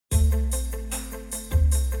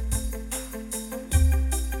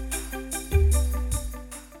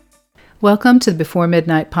Welcome to the Before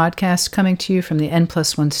Midnight podcast, coming to you from the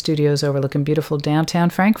N+1 studios overlooking beautiful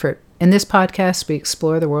downtown Frankfurt. In this podcast, we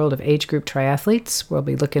explore the world of age group triathletes. We'll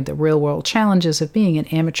be looking at the real-world challenges of being an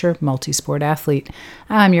amateur multi-sport athlete.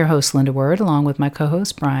 I'm your host, Linda Word, along with my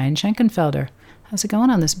co-host, Brian Schenkenfelder. How's it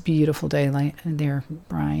going on this beautiful day there,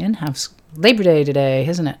 Brian? How's Labor Day today,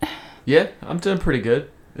 isn't it? Yeah, I'm doing pretty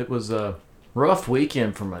good. It was a rough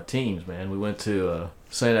weekend for my teams, man. We went to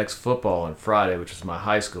St. X football on Friday, which is my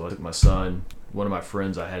high school. I took my son, one of my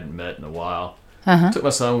friends I hadn't met in a while. Took my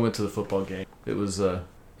son, we went to the football game. It was,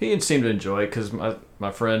 he seemed to enjoy it because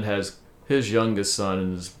my friend has his youngest son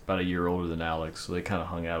and is about a year older than Alex, so they kind of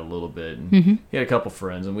hung out a little bit. And he had a couple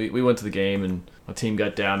friends, and we went to the game, and my team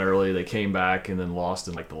got down early. They came back and then lost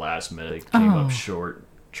in like the last minute. They came up short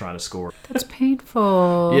trying to score. That's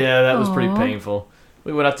painful. Yeah, that was pretty painful.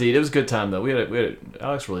 We went out to eat. It was a good time, though.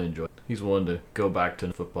 Alex really enjoyed it. He's willing to go back to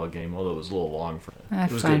the football game, although it was a little long for him. I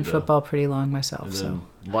find football pretty long myself. And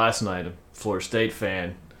then last night, a Florida State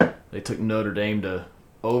fan, they took Notre Dame to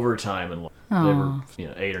overtime, and they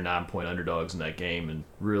were 8 or 9 point underdogs in that game, and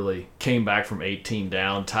really came back from 18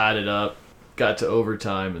 down, tied it up, got to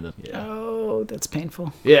overtime, and then Oh, that's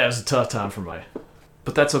painful. Yeah, it was a tough time for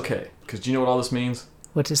but that's okay, because do you know what all this means?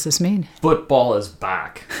 What does this mean? Football is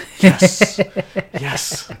back. Yes.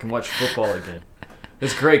 Yes. I can watch football again.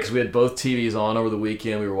 It's great because we had both TVs on over the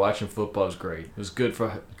weekend. We were watching football. It was great. It was good for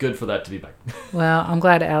that to be back. Well, I'm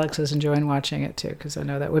glad Alex is enjoying watching it, too, because I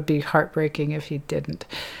know that would be heartbreaking if he didn't.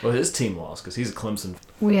 Well, his team lost because he's a Clemson.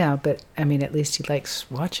 Well, yeah, but, I mean, at least he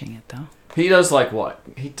likes watching it, though. He does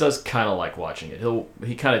kind of like watching it.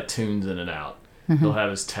 He kind of tunes in and out. He'll have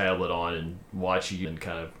his tablet on and watch you and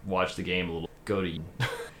kind of watch the game a little. Go to you.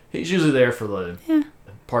 He's usually there for the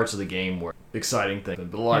parts of the game where exciting things,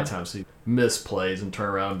 but a lot of times he misplays and turn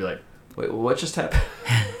around and be like, "Wait, what just happened?"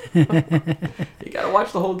 You got to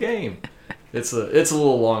watch the whole game. It's a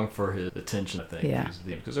little long for his attention, I think.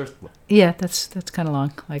 Yeah, that's kind of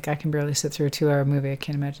long. Like I can barely sit through a 2-hour movie. I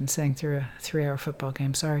can't imagine sitting through a 3-hour football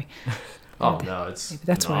game. Sorry. Oh no,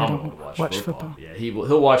 that's why I don't watch football. Yeah,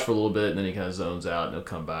 he'll watch for a little bit and then he kind of zones out and he'll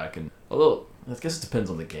come back. And although I guess it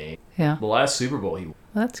depends on the game. Yeah. The last Super Bowl Well,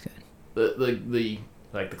 that's good. The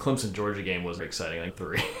Clemson Georgia game was exciting. I think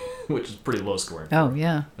 3, which is pretty low scoring. Oh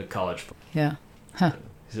yeah. The college. Yeah. Huh.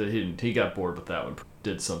 He got bored with that one.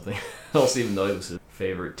 Did something else, even though it was his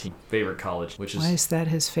favorite college. Why is that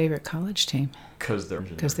his favorite college team? Because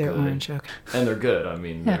they're orange. Okay. And they're good. I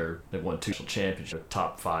mean, they won 2 championships,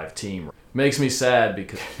 top 5 team. Makes me sad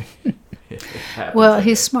because. Well,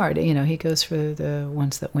 he's smart. He goes for the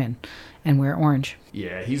ones that win, and wear orange.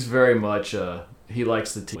 Yeah, he's very much. He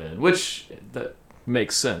likes the team win, which that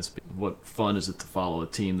makes sense. What fun is it to follow a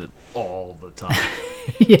team that all the time?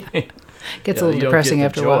 Yeah. Gets a little depressing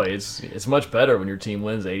after a while. It's much better when your team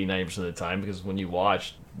wins 80-90% of the time because when you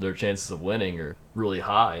watch, their chances of winning are really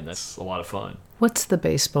high, and that's a lot of fun. What's the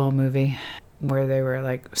baseball movie where they were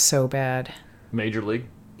like so bad? Major League?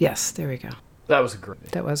 Yes, there we go. That was a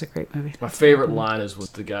great movie. My favorite line is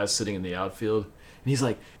with the guy sitting in the outfield, and he's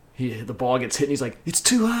like, the ball gets hit, and he's like, "It's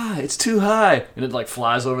too high," and it like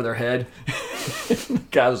flies over their head. The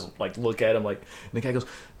guys like look at him like, and the guy goes,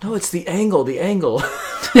 "No, it's the angle."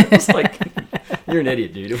 It's like, you're an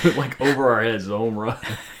idiot, dude. It went like over our heads, the home run.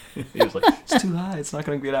 He was like, "It's too high. It's not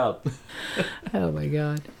going to get out." Oh my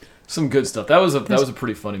god. Some good stuff. That was a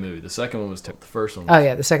pretty funny movie. The second one was the first one.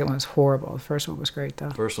 The second one was horrible. The first one was great though.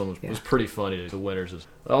 The first one was pretty funny. The Winners is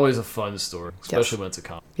always a fun story, especially when it's a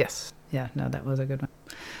comedy. Yes. Yeah. No, that was a good one.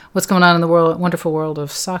 What's going on in the wonderful world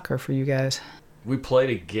of soccer for you guys? We played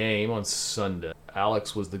a game on Sunday.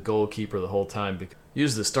 Alex was the goalkeeper the whole time because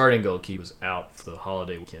usually the starting goalkeeper was out for the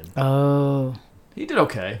holiday weekend. Oh. He did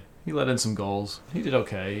okay. He let in some goals. He did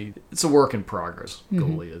okay. It's a work in progress,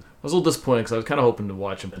 goalie is. I was a little disappointed because I was kind of hoping to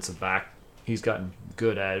watch him. It's a back. He's gotten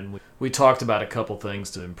good at it. We talked about a couple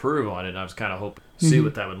things to improve on it, and I was kind of hoping to see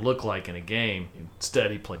what that would look like in a game.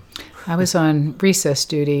 Instead, he played. I was on recess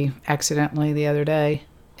duty accidentally the other day,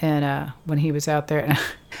 and when he was out there,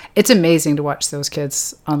 it's amazing to watch those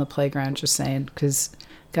kids on the playground, just saying, because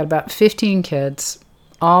got about 15 kids,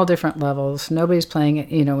 all different levels. Nobody's playing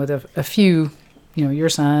it, with a few, your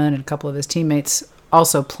son and a couple of his teammates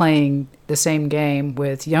also playing the same game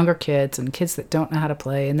with younger kids and kids that don't know how to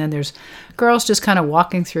play. And then there's girls just kind of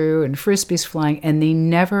walking through and frisbees flying, and they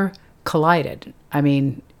never collided. I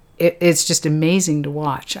mean, it's just amazing to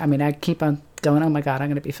watch. I mean, I keep on going, oh my God, I'm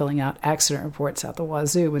going to be filling out accident reports out the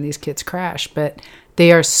wazoo when these kids crash. But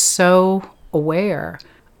they are so aware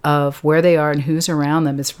of where they are and who's around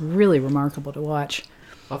them. It's really remarkable to watch.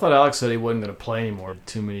 I thought Alex said he wasn't going to play anymore.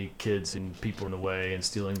 Too many kids and people in the way and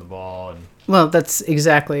stealing the ball. And Well, that's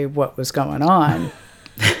exactly what was going on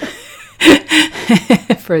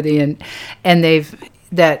for and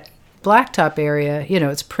that blacktop area,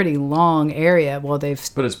 it's a pretty long area. Well,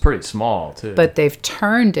 but it's pretty small too. But they've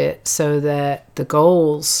turned it so that the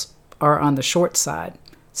goals are on the short side.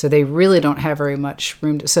 So they really don't have very much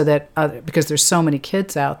room because there's so many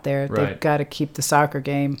kids out there, they've got to keep the soccer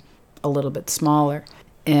game a little bit smaller.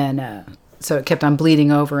 And so it kept on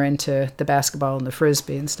bleeding over into the basketball and the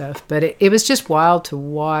frisbee and stuff. But it was just wild to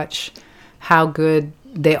watch how good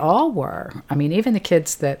they all were. I mean, even the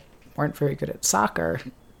kids that weren't very good at soccer,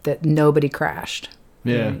 that nobody crashed.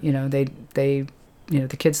 Yeah.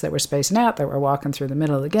 The kids that were spacing out, that were walking through the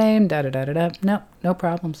middle of the game, no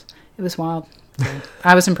problems. It was wild.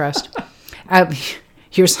 I was impressed.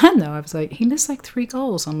 Your son, though, I was like, he missed like 3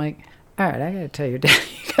 goals. I'm like, all right, I got to tell your dad,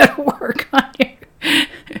 you got to work on your...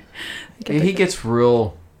 He gets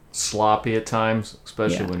real sloppy at times,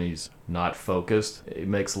 especially when he's not focused. It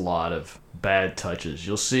makes a lot of bad touches.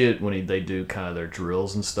 You'll see it when they do kind of their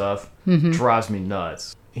drills and stuff. Mm-hmm. Drives me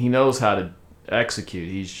nuts. He knows how to execute.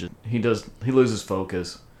 He loses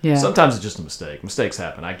focus. Yeah. Sometimes it's just a mistake. Mistakes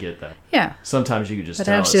happen. I get that. Yeah. Sometimes you could just tell.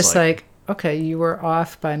 But I was just like, okay, you were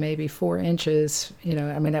off by maybe 4 inches.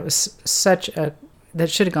 I mean, that was that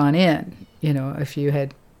should have gone in, if you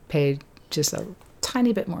had paid just a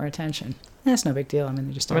tiny bit more attention. That's no big deal. I mean,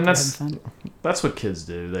 they're just having fun. That's what kids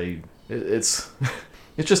do. It's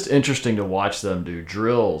just interesting to watch them do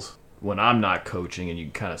drills when I'm not coaching, and you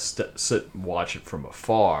kind of sit and watch it from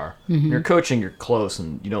afar. Mm-hmm. When you're coaching, you're close,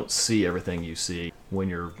 and you don't see everything you see when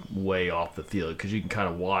you're way off the field, because you can kind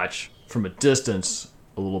of watch from a distance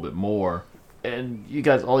a little bit more. And you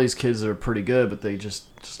got all these kids that are pretty good, but they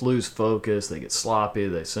just lose focus. They get sloppy.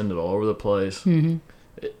 They send it all over the place. Mm-hmm.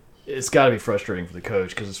 It's got to be frustrating for the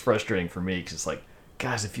coach, because it's frustrating for me, because it's like,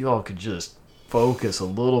 guys, if you all could just focus a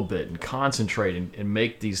little bit and concentrate and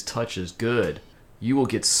make these touches good, you will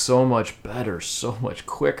get so much better, so much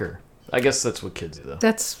quicker. I guess that's what kids do, though.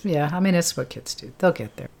 That's what kids do. They'll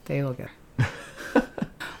get there. They will get there.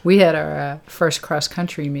 We had our first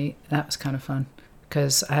cross-country meet. That was kind of fun,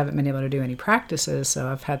 because I haven't been able to do any practices, so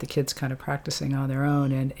I've had the kids kind of practicing on their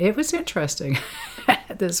own, and it was interesting.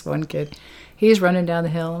 This one kid, he's running down the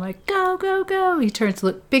hill. I'm like, go, go, go. He turns to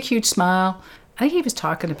look, big, huge smile. I think he was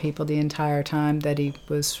talking to people the entire time that he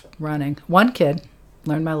was running. One kid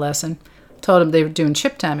learned my lesson, told him they were doing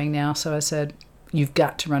chip timing now, so I said, you've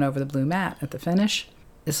got to run over the blue mat at the finish.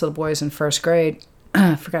 This little boy's in first grade.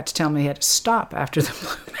 Forgot to tell him he had to stop after the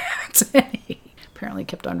blue mat. And he apparently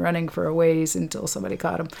kept on running for a ways until somebody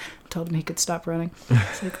caught him, told him he could stop running.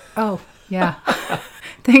 It's like, oh, yeah.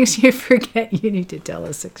 Things you forget you need to tell a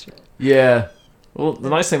 6-year-old. Yeah. Well, the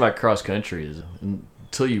nice thing about cross country is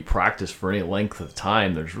until you practice for any length of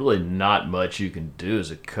time, there's really not much you can do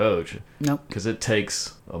as a coach. Nope. Because it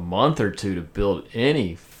takes a month or two to build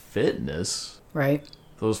any fitness. Right.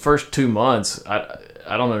 Those first 2 months, I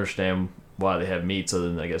don't understand why they have meets, other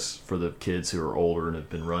than, I guess, for the kids who are older and have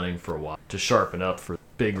been running for a while, to sharpen up for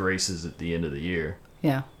big races at the end of the year.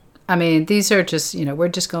 Yeah. I mean, these are just, we're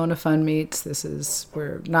just going to fun meets.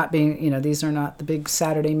 We're not being, these are not the big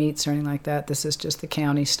Saturday meets or anything like that. This is just the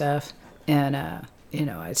county stuff. And,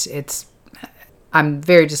 I'm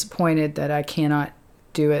very disappointed that I cannot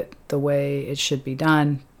do it the way it should be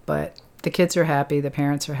done. But the kids are happy. The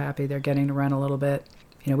parents are happy. They're getting to run a little bit.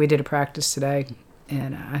 We did a practice today,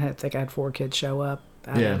 and I think I had 4 kids show up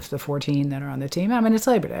out of the 14 that are on the team. I mean, it's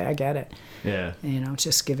Labor Day. I get it. Yeah. It's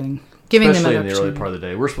just giving Especially them an in the early part of the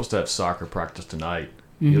day. We're supposed to have soccer practice tonight.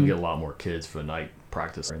 Mm-hmm. You'll get a lot more kids for a night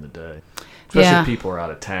practice during the day. Especially if people are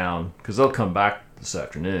out of town, because they'll come back this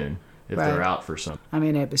afternoon if they're out for something. I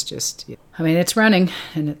mean, it was just, it's running,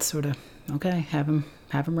 and it's sort of, okay, have them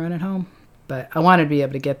run at home. But I wanted to be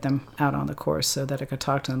able to get them out on the course so that I could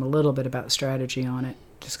talk to them a little bit about strategy on it,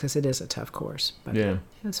 just because it is a tough course. But it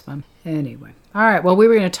was fun. Anyway. All right, well, we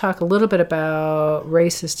were going to talk a little bit about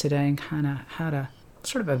races today and kind of how to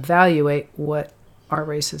sort of evaluate what our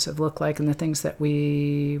races have looked like and the things that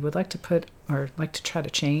we would like to put or like to try to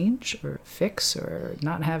change or fix or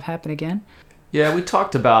not have happen again. Yeah, we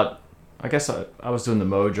talked about, I guess I was doing the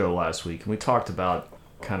Mojo last week, and we talked about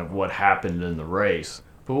kind of what happened in the race.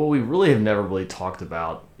 But what we really have never really talked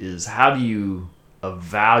about is how do you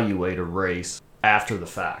evaluate a race after the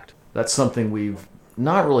fact? That's something we've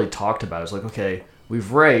not really talked about. It's like, okay,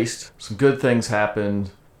 we've raced, some good things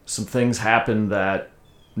happened, some things happened that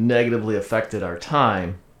negatively affected our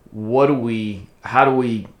time. How do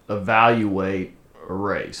we evaluate a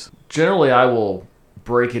race? Generally, I will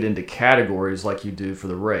break it into categories like you do for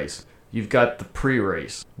the race. you've got the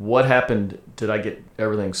pre-race. What happened? Did I get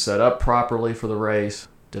everything set up properly for the race?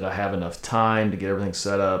 Did I have enough time to get everything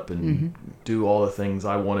set up and do all the things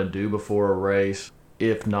I want to do before a race?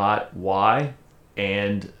 If not, why?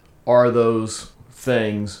 And are those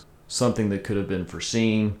things something that could have been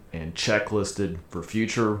foreseen and checklisted for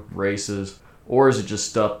future races? Or is it just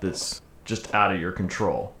stuff that's just out of your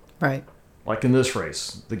control? Right. Like in this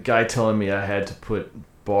race, the guy telling me I had to put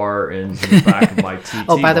bar ends in the back of my TT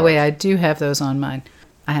Oh, by the way, bars. I do have those on mine.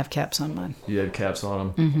 I have caps on mine. You had caps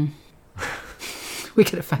on them? We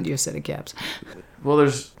could have found you a set of caps. Well,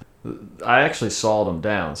 I actually sawed them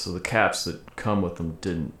down, so the caps that come with them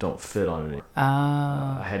don't fit on it.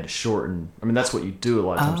 I had to shorten. I mean, that's what you do a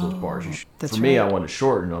lot of times with those bars. That's For me, right. I wanted to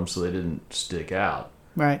shorten them so they didn't stick out.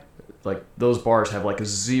 Right. Like, those bars have like a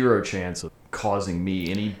 0 chance of causing me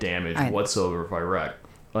any damage whatsoever if I wreck,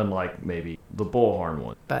 unlike maybe the bullhorn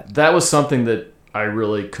one. But That was something that I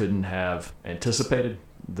really couldn't have anticipated.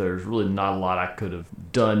 There's really not a lot I could have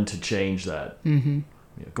done to change that. Mm-hmm.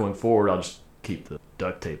 Going forward, I'll just keep the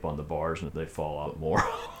duct tape on the bars, and if they fall out more,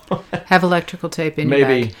 have electrical tape in your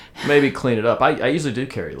bag. maybe clean it up. I usually do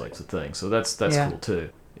carry legs of things, so that's Yeah. cool too.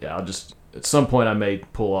 Yeah, I'll just at some point I may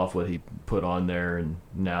pull off what he put on there, and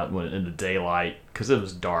now when in the daylight, because it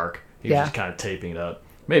was dark, he was Yeah. just kind of taping it up.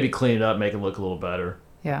 Maybe clean it up, make it look a little better.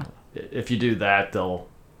 Yeah. If you do that, no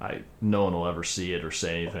one will ever see it or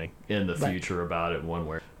say anything in the Right. future about it one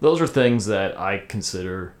way. Those are things that I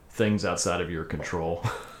consider things outside of your control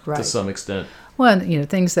to Right. some extent. Well,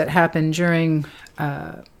 things that happen during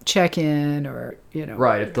check-in or,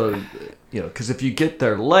 Right. Because if you get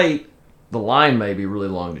there late, the line may be really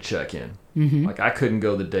long to check in. Mm-hmm. Like I couldn't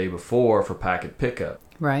go the day before for packet pickup.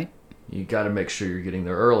 Right. You got to make sure you're getting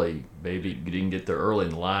there early. Maybe you didn't get there early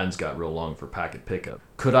and the lines got real long for packet pickup.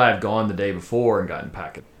 Could I have gone the day before and gotten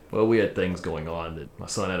packet? Well, we had things going on that my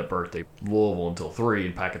son had a birthday in Louisville until 3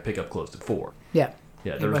 and packet pickup closed at 4. Yeah.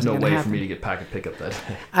 Yeah, It there was wasn't no gonna way for happen. me to get packet pickup that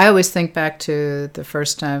day. I always think back to the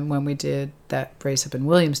first time when we did that race up in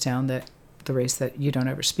Williamstown, the race that you don't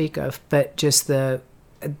ever speak of, but just the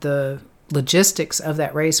logistics of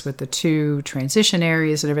that race with the 2 transition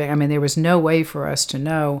areas and everything. I mean, there was no way for us to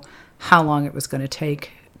know how long it was going to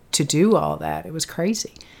take to do all that. It was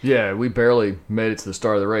crazy. Yeah, we barely made it to the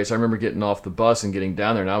start of the race. I remember getting off the bus and getting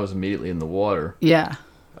down there, and I was immediately in the water. Yeah.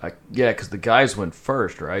 Because the guys went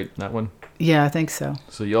first, right? That one? Yeah, I think so.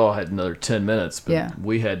 So y'all had another 10 minutes, but Yeah.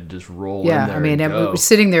 we had to just roll in Yeah, there I mean, and we go. were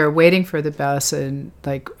sitting there waiting for the bus and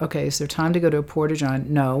like, okay, is there time to go to a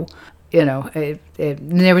portage-on? No.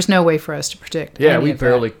 There was no way for us to predict. Yeah, any we of that.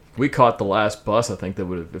 barely we caught the last bus. I think that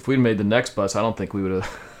would have if we'd made the next bus. I don't think we would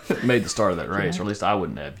have made the start of that race, or at least I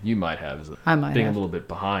wouldn't have. You might have, as I might being have. a little bit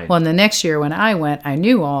behind. Well, and the next year when I went, I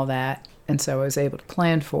knew all that, and so I was able to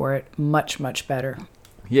plan for it much, much better.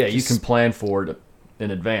 Yeah, you can plan for it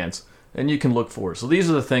in advance, and you can look for it. So these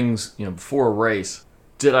are the things before a race.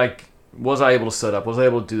 Was I able to set up? Was I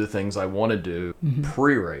able to do the things I want to do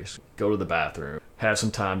pre-race? Go to the bathroom, have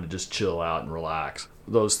some time to just chill out and relax.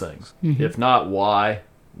 Those things. If not, why?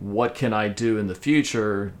 What can I do in the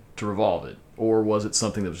future to revolve it? Or was it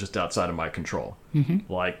something that was just outside of my control?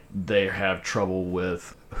 Like they have trouble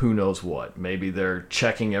with who knows what. Maybe they're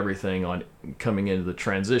checking everything on coming into the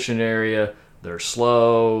transition area. They're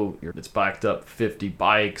slow. It's backed up 50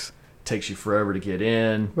 bikes. Takes you forever to get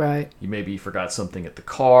in. Right. You maybe forgot something at the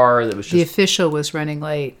car that was The just... official was running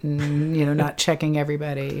late and, not checking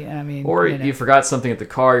everybody. I mean, Or you forgot something at the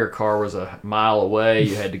car. Your car was a mile away.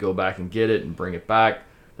 You had to go back and get it and bring it back.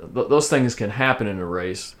 Those things can happen in a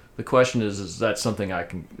race. The question is that something I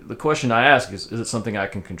can... The question I ask is it something I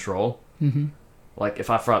can control? Mm-hmm. Like, if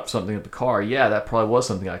I forgot something at the car, yeah, that probably was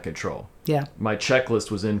something I could control. Yeah. My checklist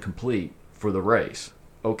was incomplete for the race.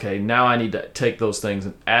 Okay, now I need to take those things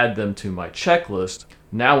and add them to my checklist.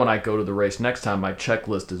 Now when I go to the race next time, my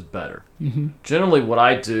checklist is better. Mm-hmm. Generally, what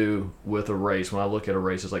I do with a race, when I look at a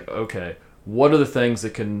race, is like, okay, what are the things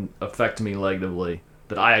that can affect me negatively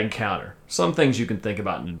that I encounter? Some things you can think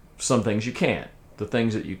about and some things you can't. The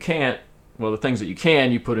things that you can't, the things that you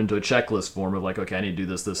can, you put into a checklist form of like, okay, I need to do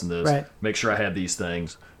this, this, and this. Right. Make sure I have these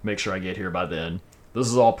things. Make sure I get here by then. This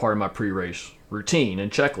is all part of my pre-race routine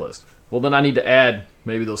and checklist. Well, then I need to add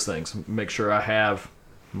maybe those things. Make sure I have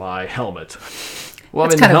my helmet. Well,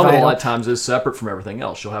 That's the kind of helmet a vital. lot of times is separate from everything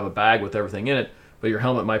else. You'll have a bag with everything in it, but your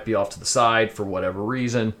helmet might be off to the side for whatever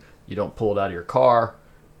reason. You don't pull it out of your car.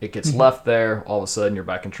 It gets left there. All of a sudden, you're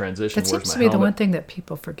back in transition. That Where's seems my to be the helmet? one thing that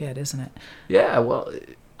people forget, isn't it? Yeah, well,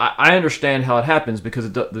 I understand how it happens because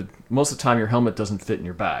most of the time your helmet doesn't fit in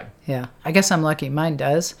your bag. Yeah. I guess I'm lucky. Mine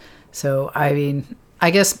does. So, I mean, I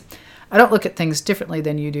guess I don't look at things differently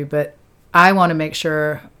than you do, but I want to make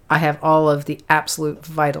sure I have all of the absolute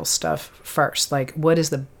vital stuff first. Like, what is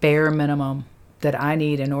the bare minimum that I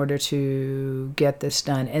need in order to get this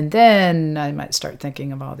done? And then I might start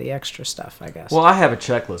thinking of all the extra stuff, I guess. Well, I have a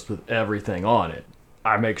checklist with everything on it.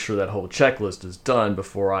 I make sure that whole checklist is done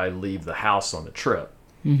before I leave the house on the trip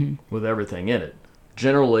with everything in it.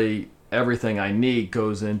 Generally, everything I need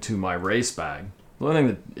goes into my race bag. The only thing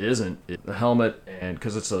that isn't is the helmet, and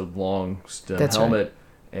because it's a long stem helmet,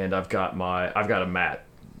 and I've got a mat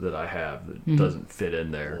that I have that doesn't fit in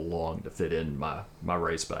there long to fit in my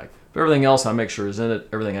race bag. But everything else I make sure is in it.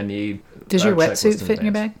 Everything I need. Does your wetsuit fit in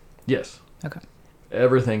your bag? Yes. Okay.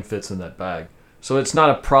 Everything fits in that bag. So it's not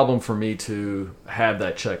a problem for me to have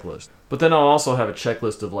that checklist. But then I'll also have a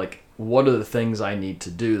checklist of like, what are the things I need to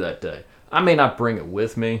do that day? I may not bring it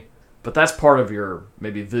with me, but that's part of your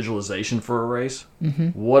maybe visualization for a race.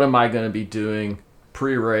 What am I going to be doing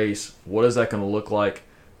pre-race? What is that going to look like?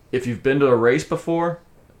 If you've been to a race before,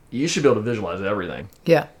 you should be able to visualize everything.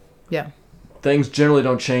 Yeah. Yeah. Things generally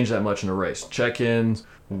don't change that much in a race. Check-ins,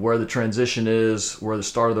 where the transition is, where the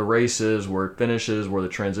start of the race is, where it finishes, where the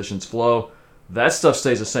transitions flow. That stuff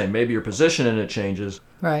stays the same. Maybe your position in it changes,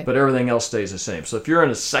 right, but everything else stays the same. So if you're in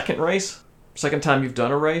a second time you've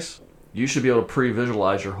done a race, you should be able to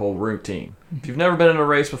pre-visualize your whole routine. If you've never been in a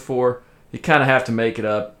race before, you kind of have to make it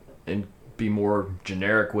up and be more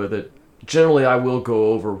generic with it. Generally, I will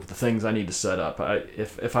go over the things I need to set up.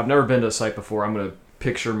 If I've never been to a site before, I'm going to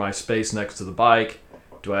picture my space next to the bike.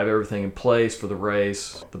 Do I have everything in place for the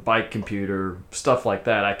race? The bike computer, stuff like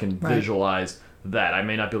that. I can visualize that. I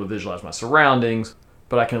may not be able to visualize my surroundings,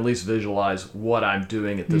 but I can at least visualize what I'm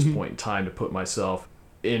doing at this point in time to put myself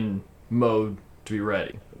in mode to be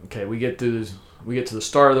ready. Okay, we get to the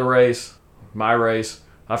start of the race, my race.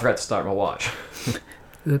 I forgot to start my watch.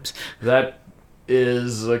 Oops. That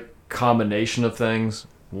is a combination of things.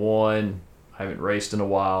 One, I haven't raced in a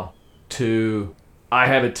while. Two, I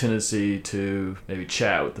have a tendency to maybe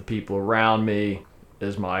chat with the people around me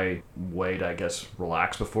as my way to, I guess,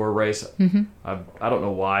 relax before a race. I don't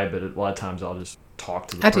know why, but a lot of times I'll just talk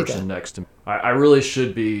to the person next to me. I really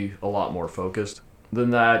should be a lot more focused than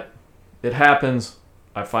that. It happens.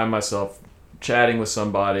 I find myself chatting with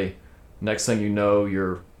somebody. Next thing you know,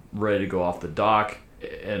 you're ready to go off the dock,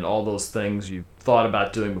 and all those things you thought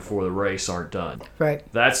about doing before the race aren't done. Right.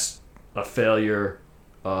 That's a failure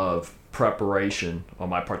of preparation on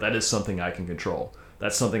my part. That is something I can control.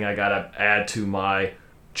 That's something I got to add to my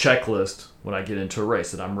checklist when I get into a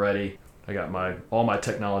race, that I'm ready. I got all my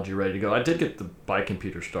technology ready to go. I did get the bike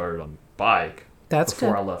computer started on the bike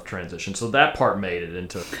before I left transition. So that part made it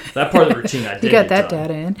into that part of the routine I did. You got that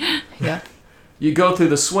data in. Yeah. You go through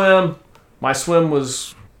the swim. My swim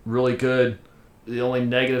was really good. The only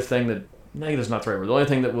negative's not the right word. The only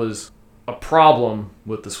thing that was a problem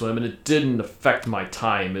with the swim, and it didn't affect my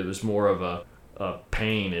time, it was more of a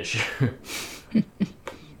pain issue.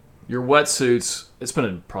 Your wetsuits, it's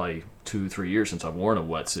been probably 2-3 years since I've worn a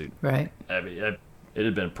wetsuit. Right. I mean, it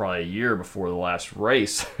had been probably a year before the last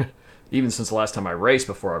race. Even since the last time I raced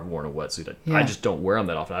before I've worn a wetsuit. I just don't wear them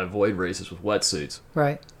that often. I avoid races with wetsuits.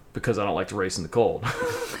 Right. Because I don't like to race in the cold.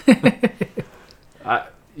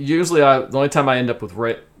 The only time I end up with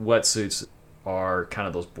wetsuits are kind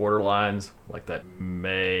of those borderlines, like that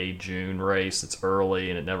May, June race. It's early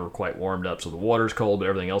and it never quite warmed up, so the water's cold, but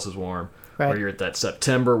everything else is warm. Right. Or you're at that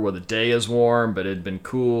September where the day is warm, but it had been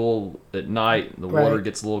cool at night. The water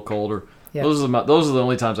gets a little colder. Yep. Those are the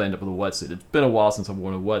only times I end up with a wetsuit. It's been a while since I've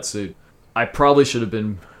worn a wetsuit. I probably should have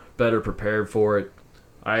been better prepared for it.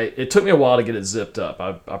 It took me a while to get it zipped up.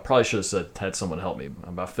 I probably should have had someone help me.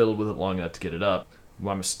 I fiddled with it long enough to get it up.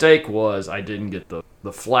 My mistake was I didn't get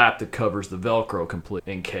the flap that covers the Velcro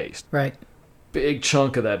completely encased. Right. Big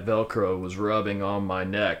chunk of that Velcro was rubbing on my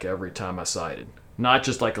neck every time I sighted. Not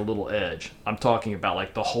just like a little edge. I'm talking about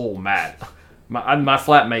like the whole mat. My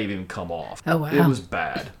flap may have even come off. Oh, wow. It was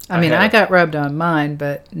bad. I got rubbed on mine,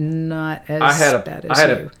 but not as bad as you. I had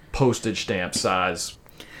a postage stamp size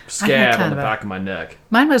scab on the back of my neck.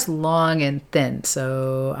 Mine was long and thin,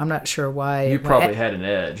 so I'm not sure why. You probably had an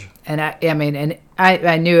edge. And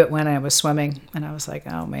I knew it when I was swimming, and I was like,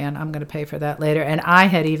 oh man, I'm going to pay for that later. And I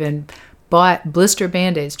had even bought blister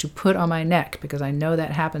Band-Aids to put on my neck because I know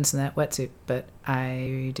that happens in that wetsuit, but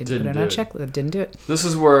I didn't put it on a checklist. Didn't do it. This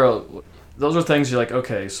is where those are things you're like,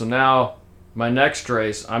 okay, so now my next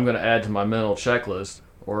race I'm going to add to my mental checklist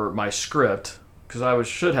or my script, because I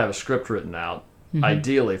should have a script written out,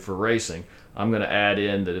 ideally for racing. I'm going to add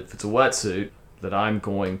in that if it's a wetsuit, that I'm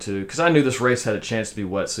going to, because I knew this race had a chance to be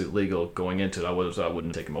wetsuit legal going into it. I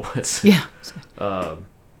wouldn't take him a wetsuit. Yeah.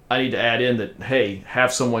 I need to add in that, hey,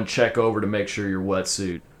 have someone check over to make sure your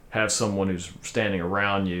wetsuit have someone who's standing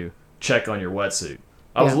around you check on your wetsuit.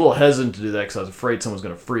 I was Yeah. a little hesitant to do that because I was afraid someone was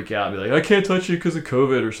going to freak out and be like, I can't touch you because of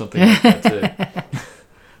COVID or something like that too.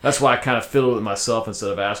 That's why I kind of fiddled with myself instead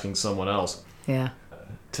of asking someone else Yeah.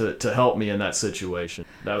 to help me in that situation.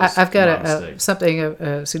 That was I've got my mistake.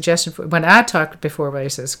 a suggestion for when I talk before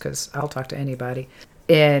races, because I'll talk to anybody.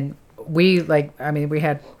 And we had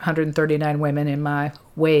 139 women in my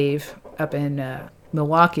wave up in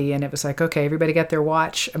Milwaukee, and it was like, okay, everybody got their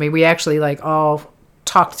watch. I mean, we actually like all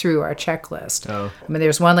talked through our checklist. Oh. I mean,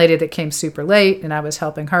 there's one lady that came super late, and I was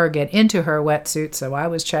helping her get into her wetsuit, so I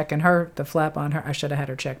was checking the flap on her. I should have had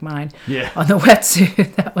her check mine Yeah. on the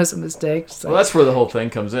wetsuit. That was a mistake. So, Well, that's where the whole thing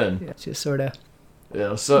comes in. yeah, just sort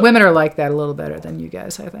of. So Women are like that a little better than you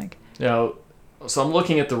guys, I think. So I'm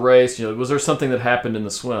looking at the race. Was there something that happened in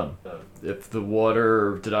the swim? If the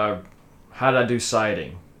water, how did I do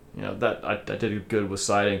sighting? That I did good with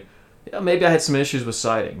sighting. Maybe I had some issues with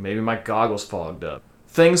sighting. Maybe my goggles fogged up.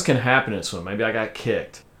 Things can happen in a swim. Maybe I got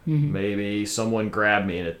kicked. Mm-hmm. Maybe someone grabbed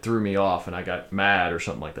me and it threw me off and I got mad or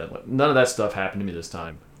something like that. None of that stuff happened to me this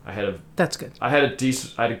time. That's good. I had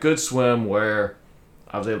a good swim where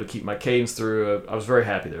I was able to keep my cadence through. I was very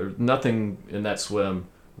happy there. Nothing in that swim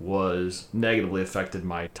was negatively affected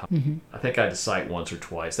my time. Mm-hmm. I think I had to sight once or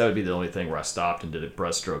twice. That would be the only thing where I stopped and did a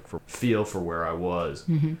breaststroke for feel for where I was.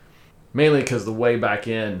 Mm-hmm. Mainly because the way back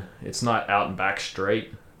in, it's not out and back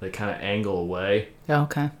straight. They kind of angle away. Oh,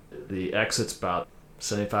 okay. The exit's about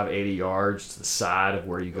 75, 80 yards to the side of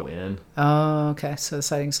where you go in. Oh, okay. So the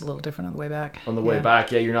sighting's a little different on the way back. On the way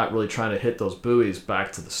back, you're not really trying to hit those buoys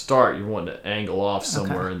back to the start. You're wanting to angle off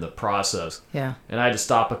somewhere in the process. Yeah. And I had to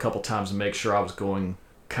stop a couple times and make sure I was going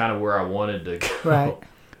kind of where I wanted to go. Right.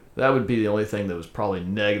 That would be the only thing that was probably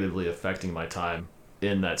negatively affecting my time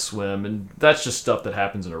in that swim. And that's just stuff that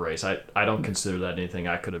happens in a race. I don't consider that anything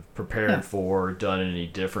I could have prepared for or done any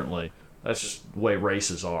differently. That's just the way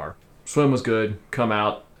races are. Swim was good. Come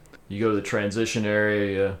out. You go to the transition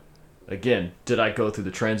area. Again, did I go through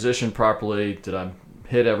the transition properly? Did I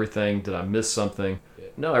hit everything? Did I miss something?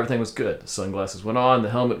 No, everything was good. The sunglasses went on. The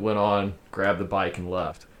helmet went on. Grabbed the bike and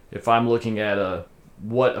left. If I'm looking at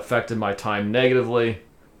what affected my time negatively,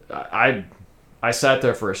 I sat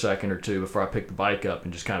there for a second or two before I picked the bike up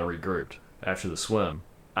and just kind of regrouped after the swim.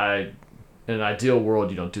 In an ideal world,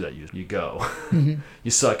 you don't do that. You go. Mm-hmm.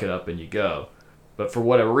 You suck it up and you go. But for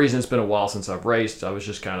whatever reason, it's been a while since I've raced. I was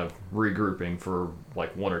just kind of regrouping for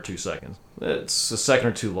like 1 or 2 seconds. It's a second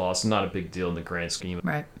or two loss, not a big deal in the grand scheme.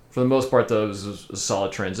 Right. For the most part, though, it was a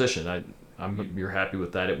solid transition. You're happy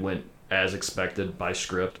with that. It went as expected by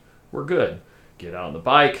script. We're good. Get out on the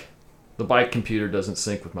bike. The bike computer doesn't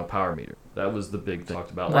sync with my power meter. That was the big thing I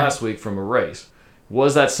talked about last week from a race.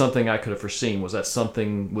 Was that something I could have foreseen? Was that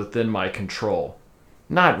something within my control?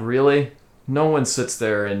 Not really. No one sits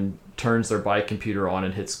there and turns their bike computer on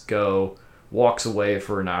and hits go, walks away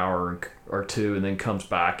for an hour or two, and then comes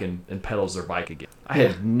back and pedals their bike again. I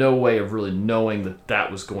had no way of really knowing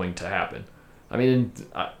that was going to happen. I mean,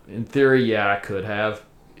 in theory, I could have.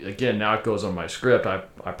 Again, now it goes on my script.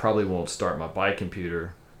 I probably won't start my bike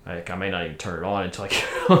computer. I may not even turn it on until I get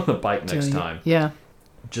on the bike next time. Yeah.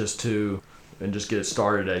 Just get it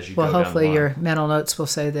started as you go Well, down the hopefully line. your mental notes will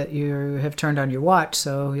say that you have turned on your watch,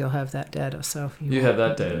 so you'll have that data. So if You have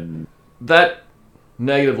that data. That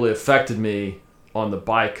negatively affected me on the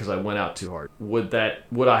bike because I went out too hard. Would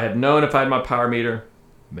I have known if I had my power meter?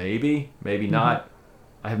 Maybe not.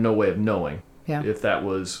 I have no way of knowing if that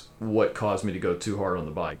was what caused me to go too hard on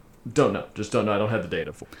the bike. Don't know. Just don't know. I don't have the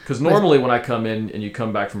data for it. Because normally when I come in and you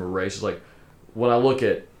come back from a race, it's like when I look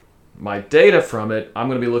at my data from it, I'm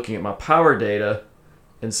going to be looking at my power data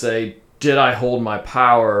and say, did I hold my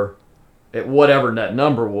power at whatever that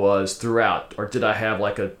number was throughout? Or did I have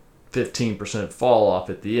like a 15% fall off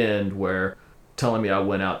at the end where telling me I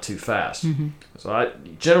went out too fast? Mm-hmm. So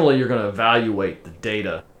generally you're going to evaluate the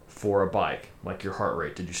data for a bike, like your heart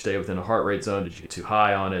rate. Did you stay within a heart rate zone? Did you get too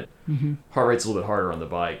high on it? Mm-hmm. Heart rate's a little bit harder on the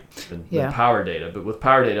bike than power data. But with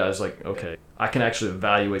power data, I was like, okay, I can actually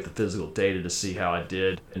evaluate the physical data to see how I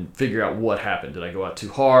did and figure out what happened. Did I go out too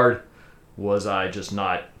hard? Was I just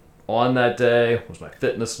not on that day? Was my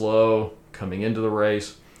fitness low coming into the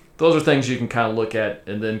race? Those are things you can kind of look at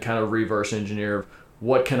and then kind of reverse engineer.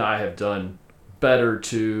 What can I have done better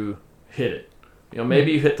to hit it?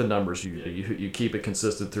 Maybe you hit the numbers. You keep it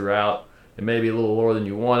consistent throughout. It may be a little lower than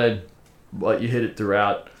you wanted, but you hit it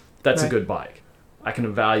throughout. That's a good bike. I can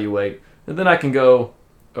evaluate, and then I can go,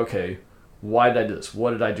 okay, why did I do this?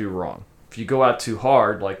 What did I do wrong? If you go out too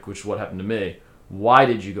hard, which is what happened to me, why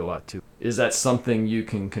did you go out too? Is that something you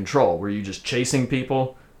can control? Were you just chasing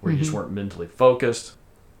people? Where you just weren't mentally focused?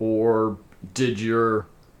 Or did your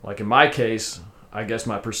Like in my case, I guess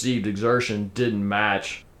my perceived exertion didn't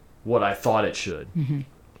match what I thought it should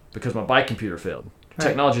because my bike computer failed. Right.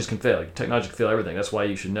 Technologies can fail. Technology can fail everything. That's why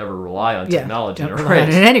you should never rely on technology in don't a rely on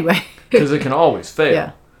race. it anyway. Because it can always fail.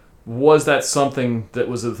 Yeah. Was that something that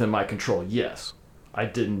was within my control? Yes. I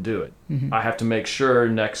didn't do it. I have to make sure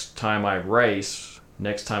next time I race,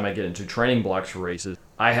 next time I get into training blocks for races,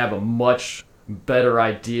 I have a much better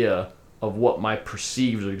idea of what my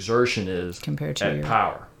perceived exertion is Compared to at your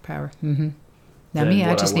power. Now than me, I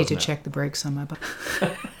what I just need was to now. check the brakes on my bike.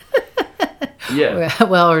 Yeah.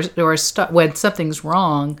 Well, when something's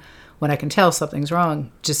wrong, when I can tell something's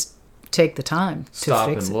wrong, just take the time to Stop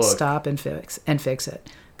fix and it. look. Stop and fix it.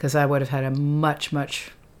 Because I would have had a much,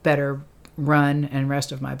 much better run and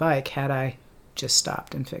rest of my bike had I just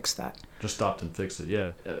stopped and fixed that. Just stopped and fixed it,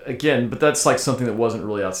 yeah. Again, but that's like something that wasn't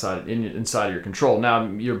really inside of your control. Now,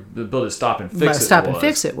 your ability to stop and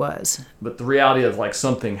fix it was. But the reality of like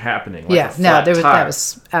something happening, like a flat tire, that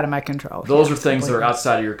was out of my control. those are things that are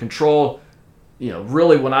outside of your control. You know,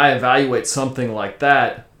 really, when I evaluate something like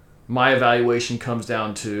that, my evaluation comes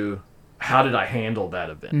down to how did I handle that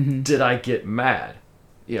event? Did I get mad?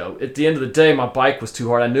 You know, at the end of the day, my bike was too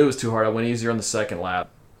hard. I knew it was too hard. I went easier on the second lap.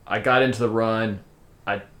 I got into the run.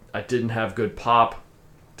 I didn't have good pop.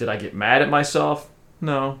 Did I get mad at myself?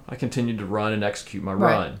 No. I continued to run and execute my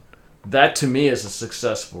run. That, to me, is a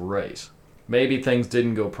successful race. Maybe things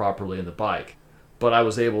didn't go properly in the bike, but I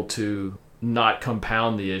was able to not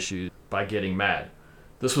compound the issue by getting mad.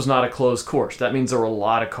 This was not a closed course. That means there were a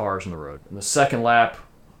lot of cars on the road. In the second lap,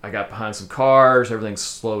 I got behind some cars. Everything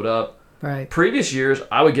slowed up. Right. Previous years,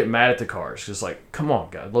 I would get mad at the cars. Just like, come on,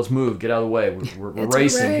 guys, let's move. Get out of the way. We're It's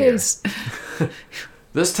racing a here. race.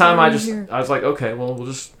 This time, We're I here. was like, okay, well, we'll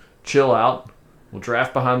just chill out. We'll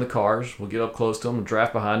draft behind the cars. We'll get up close to them. We'll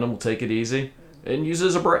draft behind them. We'll take it easy and use it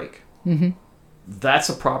as a break. That's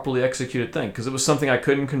a properly executed thing because it was something I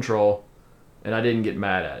couldn't control and I didn't get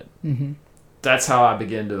mad at it. That's how I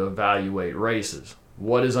began to evaluate races.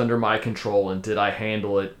 What is under my control and did I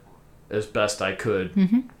handle it as best I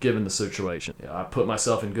could given the situation? I put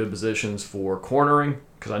myself in good positions for cornering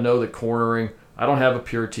because I know that cornering, I don't have a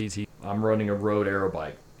pure TT. I'm running a road aero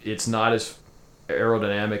bike. It's not as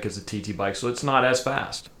aerodynamic as a TT bike, so it's not as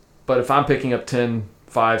fast. But if I'm picking up 10,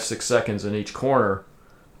 5, 6 seconds in each corner,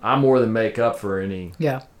 I more than make up for any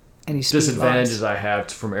Any speed disadvantages loss. I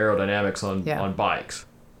have from aerodynamics on bikes.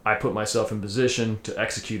 I put myself in position to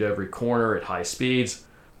execute every corner at high speeds.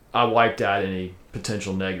 I wiped out any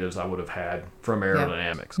potential negatives I would have had from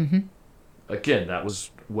aerodynamics. Again, that was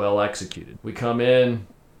well executed. We come in,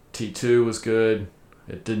 T2 was good.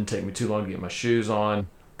 It didn't take me too long to get my shoes on,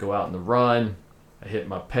 go out in the run. I hit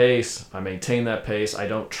my pace. I maintain that pace. I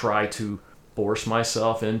don't try to force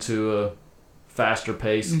myself into a faster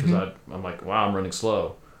pace because I'm like, wow, I'm running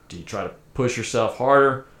slow. Do you try to push yourself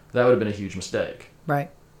harder? That would have been a huge mistake. Right.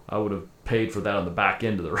 I would have paid for that on the back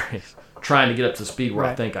end of the race, trying to get up to the speed where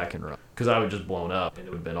I think I can run, because I would have just blown up and it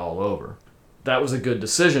would have been all over. That was a good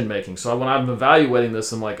decision making. So when I'm evaluating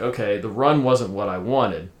this, I'm like, okay, the run wasn't what I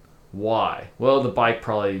wanted. Why? Well, the bike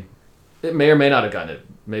probably, it may or may not have gotten it.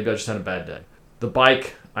 Maybe I just had a bad day. The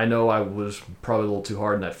bike, I know I was probably a little too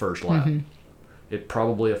hard in that first lap. It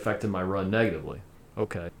probably affected my run negatively.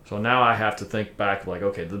 Okay. So now I have to think back like,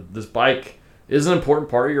 okay, this bike is an important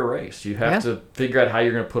part of your race. You have to figure out how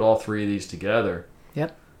you're going to put all three of these together.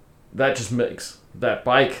 Yep. That just makes that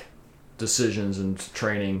bike decisions and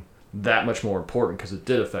training that much more important because it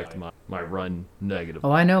did affect my run negatively.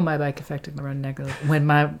 Oh, I know my bike affected my run negatively. When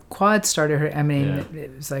my quad started hurt, I mean,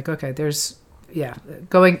 it was like, okay,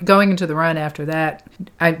 going into the run after that,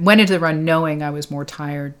 I went into the run knowing I was more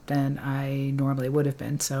tired than I normally would have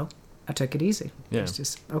been, so I took it easy. Yeah. It's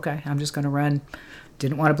just, okay, I'm just going to run.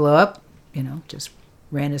 Didn't want to blow up, just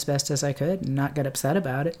ran as best as I could and not get upset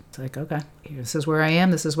about it. It's like, okay, this is where I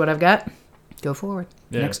am. This is what I've got. Go forward.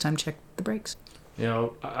 Yeah. Next time, check the brakes.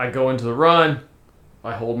 I go into the run.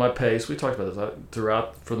 I hold my pace. We talked about this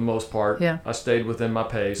throughout for the most part. Yeah. I stayed within my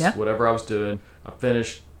pace, Yeah. whatever I was doing. I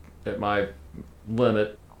finished at my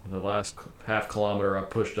limit. The last half kilometer, I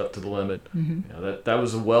pushed up to the limit. That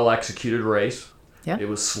was a well-executed race. Yeah. It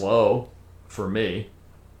was slow for me,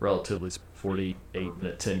 relatively.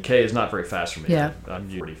 48-minute 10K is not very fast for me. Yeah. I'm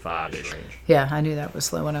 45-ish range. Yeah, I knew that was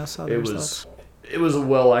slow when I saw the results. It was a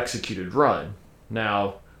well-executed run.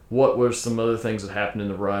 Now, what were some other things that happened in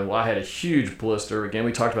the run? Well, I had a huge blister. Again,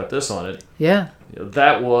 we talked about this on it. Yeah.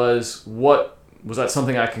 That was that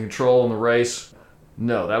something I can control in the race?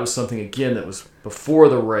 No, that was something, again, that was before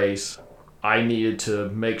the race. I needed to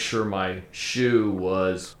make sure my shoe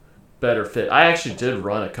was better fit. I actually did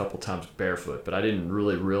run a couple times barefoot, but I didn't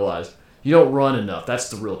really realize you don't run enough. That's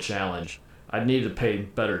the real challenge. I needed to pay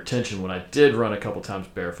better attention when I did run a couple times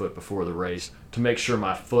barefoot before the race to make sure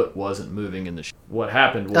my foot wasn't moving in the shoe. What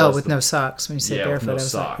happened was... with no socks. When you say barefoot, with no I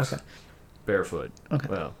was socks. like, okay. Barefoot. Okay.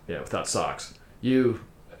 Well, yeah, without socks.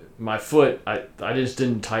 My foot, I just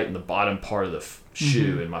didn't tighten the bottom part of the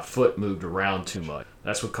shoe, and my foot moved around too much.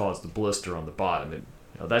 That's what caused the blister on the bottom.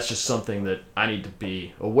 That's just something that I need to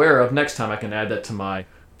be aware of. Next time I can add that to my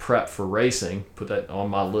prep for racing, put that on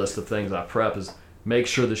my list of things I prep, is make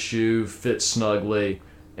sure the shoe fits snugly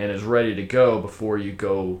and is ready to go before you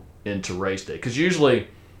go into race day. Because usually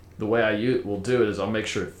the way I will do it is I'll make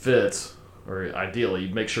sure it fits, or ideally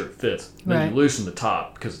you make sure it fits. Then you loosen the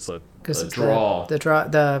top because it's a draw.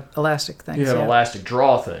 The elastic thing. You have an elastic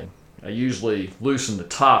draw thing. I usually loosen the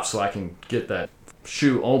top so I can get that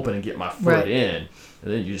shoe open and get my foot in,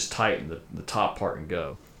 and then you just tighten the top part and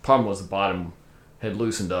go. Problem was the bottom had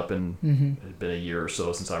loosened up, and it had been a year or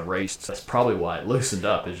so since I raced. That's probably why it loosened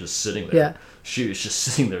up. It's just sitting there. Yeah. Shoe's just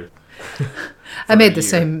sitting there. I made the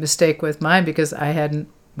same mistake with mine because I hadn't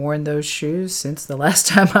worn those shoes since the last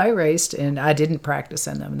time I raced, and I didn't practice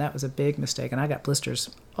in them, and that was a big mistake, and I got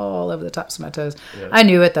blisters all over the tops of my toes. Yeah. I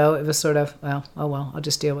knew it, though. It was sort of, I'll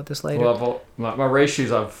just deal with this later. Well, my race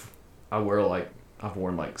shoes I've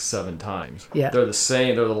worn like 7 times. Yeah. They're the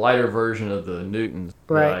same. They're the lighter version of the Newtons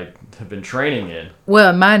that I have been training in.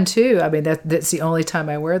 Well, mine too. I mean, that's the only time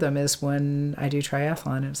I wear them is when I do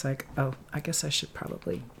triathlon. And it's like, I guess I should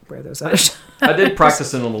probably wear those other times. I did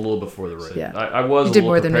practice in them a little before the race. Yeah. I was a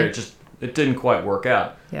little prepared. It didn't quite work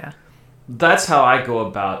out. Yeah. That's how I go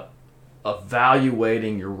about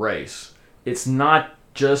evaluating your race. It's not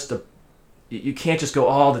just you can't just go,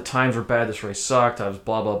 oh, the times were bad, this race sucked, I was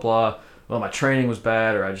blah, blah, blah. Well, my training was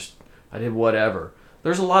bad, or I did whatever.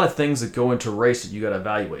 There's a lot of things that go into a race that you got to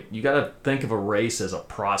evaluate. You got to think of a race as a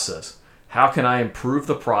process. How can I improve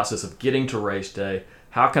the process of getting to race day?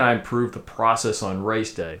 How can I improve the process on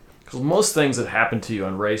race day? Because most things that happen to you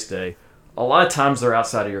on race day, a lot of times they're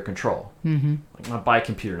outside of your control. Mm-hmm. Like my bike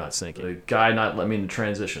computer not syncing, the guy not letting me in the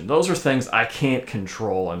transition. Those are things I can't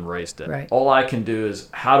control on race day. Right. All I can do is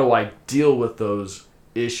how do I deal with those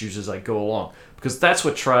issues as I go along? Because that's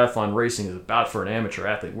what triathlon racing is about for an amateur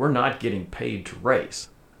athlete. We're not getting paid to race.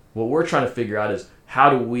 What we're trying to figure out is how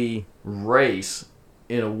do we race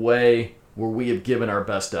in a way where we have given our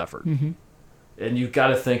best effort. Mm-hmm. And you've got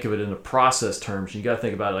to think of it in the process terms. You've got to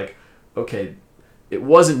think about it like, okay, it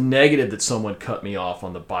wasn't negative that someone cut me off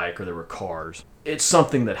on the bike or there were cars. It's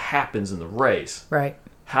something that happens in the race. Right.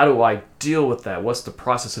 How do I deal with that? What's the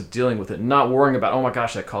process of dealing with it? Not worrying about, oh my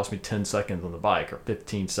gosh, that cost me 10 seconds on the bike or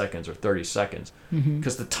 15 seconds or 30 seconds.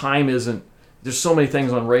 Because the time isn't, there's so many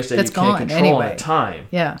things on race day you can't control at the time.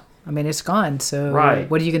 Yeah. I mean, it's gone. So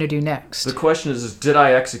what are you going to do next? The question is did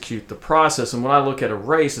I execute the process? And when I look at a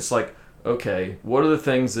race, it's like, okay, what are the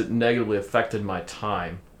things that negatively affected my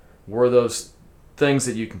time? Were those things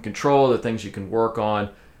that you can control, the things you can work on?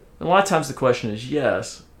 And a lot of times the question is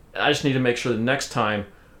yes. I just need to make sure the next time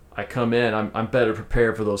I come in, I'm better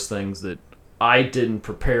prepared for those things that I didn't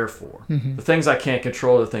prepare for. Mm-hmm. The things I can't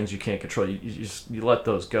control, the things you can't control, you let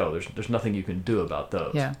those go. There's nothing you can do about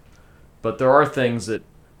those. Yeah. But there are things that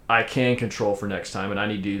I can control for next time, and I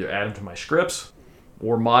need to either add them to my scripts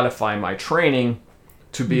or modify my training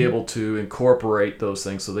to be able to incorporate those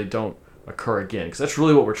things so they don't occur again. Because that's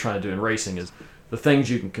really what we're trying to do in racing is the things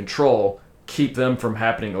you can control, keep them from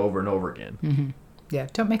happening over and over again. Mm-hmm. Yeah,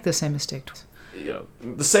 don't make the same mistake.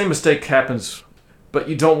 The same mistake happens, but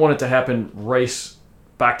you don't want it to happen race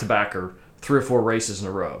back to back or 3 or 4 races in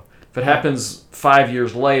a row. If it happens 5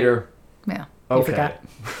 years later, you okay.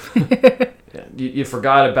 forgot. You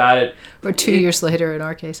forgot about it. Or 2 years later in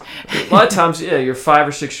our case. A lot of times, you're 5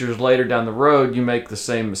 or 6 years later down the road, you make the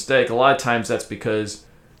same mistake. A lot of times that's because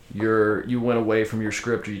you went away from your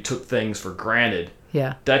script or you took things for granted.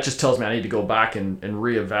 Yeah. That just tells me I need to go back and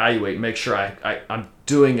reevaluate, make sure I'm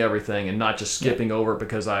doing everything and not just skipping over it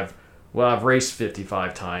because I've raced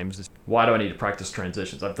 55 times. Why do I need to practice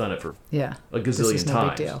transitions? I've done it for a gazillion this is no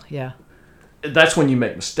times. Big deal. Yeah. That's when you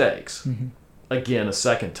make mistakes. Mm-hmm. Again, a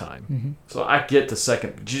second time. Mm-hmm. So I get the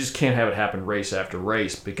second. You just can't have it happen race after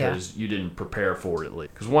race because you didn't prepare for it at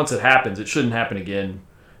least. Because once it happens, it shouldn't happen again,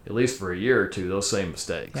 at least for a year or two, those same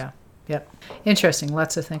mistakes. Yeah. Yep. Interesting.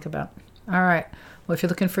 Lots to think about. All right. Well, if you're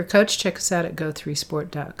looking for a coach, check us out at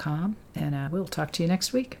go3sport.com, and we'll talk to you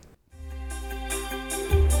next week.